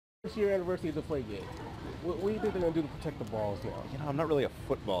First year anniversary of deflategate. What do you think they're gonna do to protect the balls now? You know, I'm not really a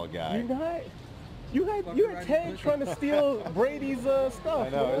football guy. You're not. You had Ted trying to steal Brady's stuff. I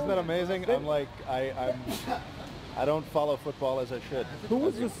know, man. isn't that amazing? I'm like, I don't follow football as I should. Who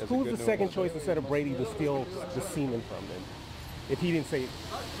was the second choice instead of Brady to steal the semen from him? If he didn't say,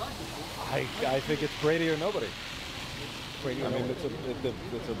 I think it's Brady or nobody. Brady, I mean,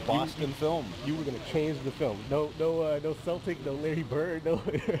 it's a Boston film. You were gonna change the film. No Celtic, no Larry Bird, no.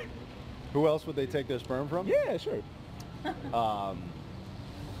 Who else would they take their sperm from? Yeah, sure. I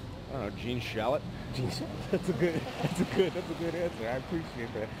don't know, Gene Shalit. That's a good answer. I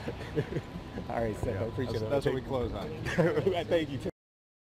appreciate that. All right, Seth, I appreciate it. That's what we close on. Thank you.